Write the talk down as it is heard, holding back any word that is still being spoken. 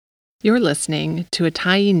You're listening to a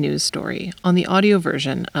Tyee news story on the audio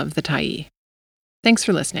version of the Tyee. Thanks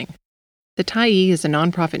for listening. The Tyee is a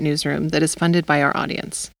nonprofit newsroom that is funded by our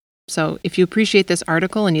audience. So if you appreciate this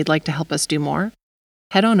article and you'd like to help us do more,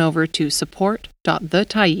 head on over to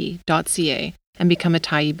support.thetyee.ca and become a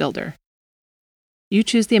Tyee builder. You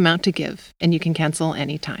choose the amount to give, and you can cancel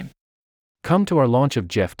anytime. Come to our launch of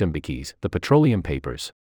Geoff Dembicki's The Petroleum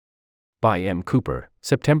Papers. By M. Cooper,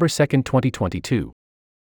 September 2, 2022.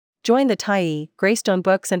 Join the Tyee, Greystone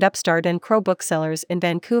Books and Upstart and Crow Booksellers in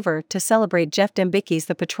Vancouver to celebrate Geoff Dembicki's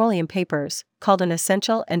The Petroleum Papers, called an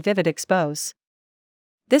essential and vivid expose.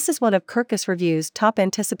 This is one of Kirkus Review's top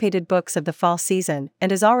anticipated books of the fall season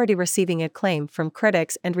and is already receiving acclaim from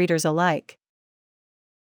critics and readers alike.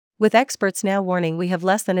 With experts now warning we have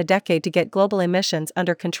less than a decade to get global emissions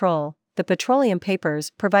under control, The Petroleum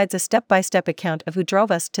Papers provides a step-by-step account of who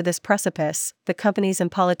drove us to this precipice, the companies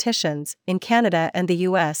and politicians, in Canada and the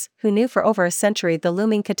US, who knew for over a century the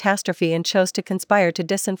looming catastrophe and chose to conspire to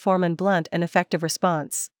disinform and blunt an effective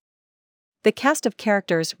response. The cast of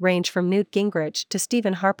characters range from Newt Gingrich to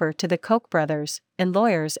Stephen Harper to the Koch brothers, and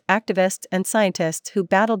lawyers, activists and scientists who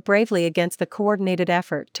battled bravely against the coordinated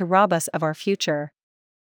effort to rob us of our future.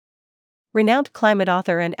 Renowned climate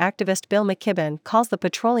author and activist Bill McKibben calls The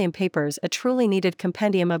Petroleum Papers a truly needed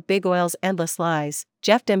compendium of big oil's endless lies.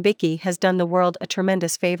 Geoff Dembicki has done the world a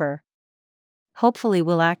tremendous favor. Hopefully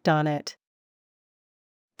we'll act on it.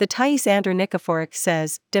 The Tyee's Andrew Nikiforuk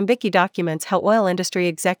says, Dembicki documents how oil industry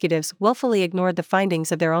executives willfully ignored the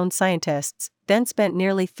findings of their own scientists, then spent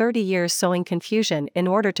nearly 30 years sowing confusion in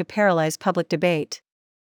order to paralyze public debate.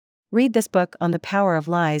 Read this book on the power of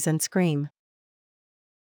lies and scream.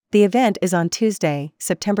 The event is on Tuesday,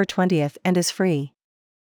 September 20th and is free.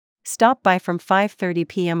 Stop by from 5:30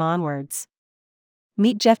 p.m. onwards.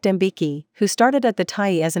 Meet Geoff Dembicki, who started at the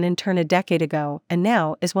Tyee as an intern a decade ago and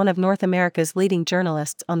now is one of North America's leading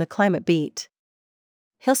journalists on the climate beat.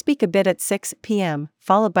 He'll speak a bit at 6 p.m.,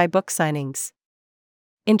 followed by book signings.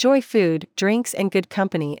 Enjoy food, drinks and good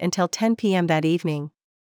company until 10 p.m. that evening.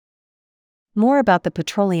 More about the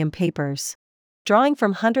Petroleum Papers. Drawing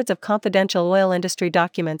from hundreds of confidential oil industry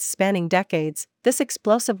documents spanning decades, this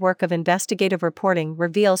explosive work of investigative reporting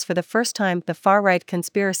reveals for the first time the far-right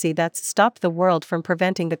conspiracy that's stopped the world from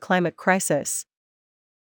preventing the climate crisis.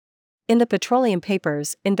 In The Petroleum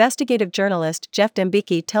Papers, investigative journalist Geoff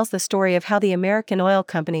Dembicki tells the story of how the American oil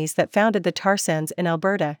companies that founded the tar sands in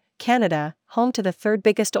Alberta, Canada, home to the third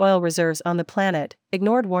biggest oil reserves on the planet,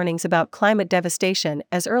 ignored warnings about climate devastation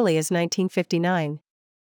as early as 1959.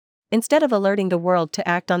 Instead of alerting the world to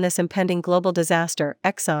act on this impending global disaster,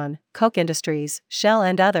 Exxon, Koch Industries, Shell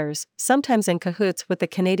and others, sometimes in cahoots with the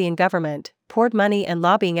Canadian government, poured money and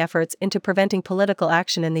lobbying efforts into preventing political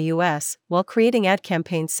action in the US, while creating ad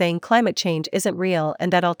campaigns saying climate change isn't real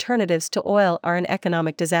and that alternatives to oil are an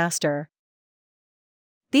economic disaster.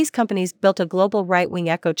 These companies built a global right-wing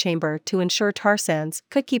echo chamber to ensure tar sands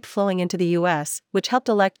could keep flowing into the U.S., which helped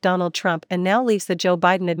elect Donald Trump and now leaves the Joe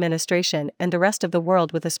Biden administration and the rest of the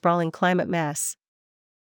world with a sprawling climate mess.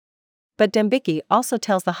 But Dembicki also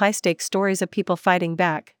tells the high-stakes stories of people fighting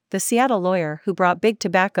back, the Seattle lawyer who brought big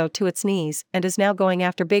tobacco to its knees and is now going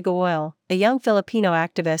after big oil, a young Filipino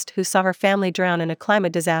activist who saw her family drown in a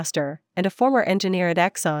climate disaster, and a former engineer at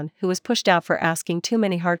Exxon who was pushed out for asking too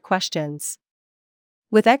many hard questions.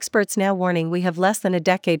 With experts now warning we have less than a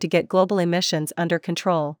decade to get global emissions under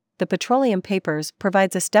control, The Petroleum Papers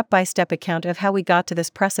provides a step-by-step account of how we got to this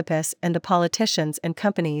precipice and the politicians and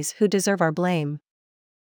companies who deserve our blame.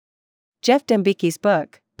 Geoff Dembicki's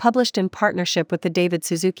book, published in partnership with the David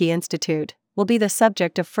Suzuki Institute, will be the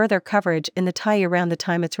subject of further coverage in the Tyee around the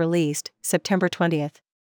time it's released, September 20th.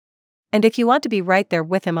 And if you want to be right there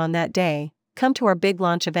with him on that day, come to our big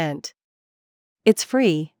launch event. It's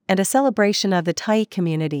free, and a celebration of the Tyee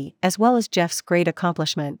community as well as Geoff's great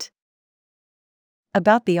accomplishment.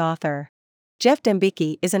 About the author. Geoff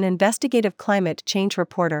Dembicki is an investigative climate change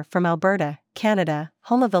reporter from Alberta, Canada,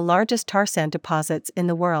 home of the largest tar sand deposits in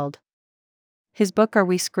the world. His book Are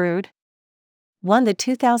We Screwed? Won the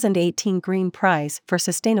 2018 Green Prize for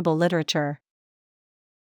Sustainable Literature.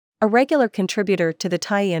 A regular contributor to the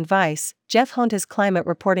Tyee and Vice, Geoff honed his climate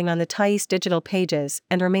reporting on the Tyee's digital pages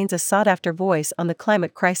and remains a sought-after voice on the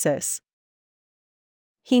climate crisis.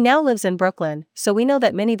 He now lives in Brooklyn, so we know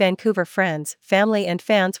that many Vancouver friends, family and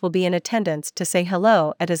fans will be in attendance to say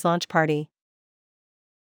hello at his launch party.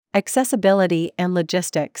 Accessibility and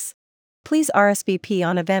logistics. Please RSVP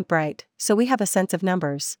on Eventbrite, so we have a sense of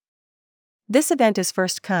numbers. This event is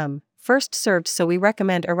first come, first served, so we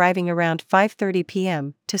recommend arriving around 5:30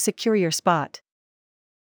 p.m. to secure your spot.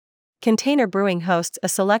 Container Brewing hosts a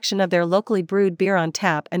selection of their locally brewed beer on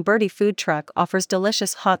tap, and Birdie Food Truck offers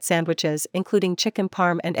delicious hot sandwiches including chicken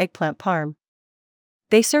parm and eggplant parm.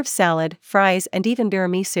 They serve salad, fries, and even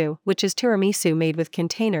tiramisu, which is tiramisu made with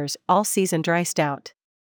Containers all-season dry stout.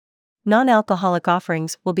 Non-alcoholic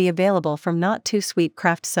offerings will be available from not too sweet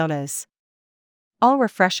craft sodas. All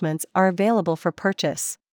refreshments are available for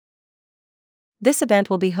purchase. This event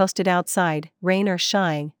will be hosted outside, rain or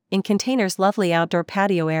shine, in Containers' lovely outdoor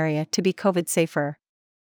patio area to be COVID safer.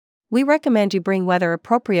 We recommend you bring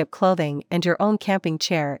weather-appropriate clothing and your own camping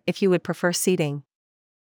chair if you would prefer seating.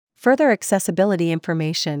 Further accessibility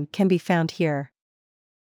information can be found here.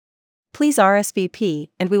 Please RSVP,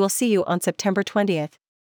 and we will see you on September 20th.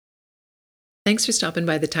 Thanks for stopping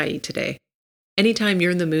by the Tyee today. Anytime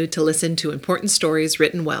you're in the mood to listen to important stories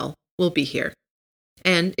written well, we'll be here.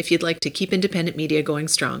 And if you'd like to keep independent media going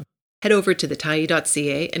strong, head over to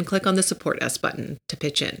thetyee.ca and click on the Support Us button to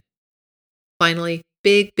pitch in. Finally,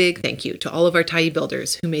 big thank you to all of our Tyee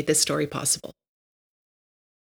builders who made this story possible.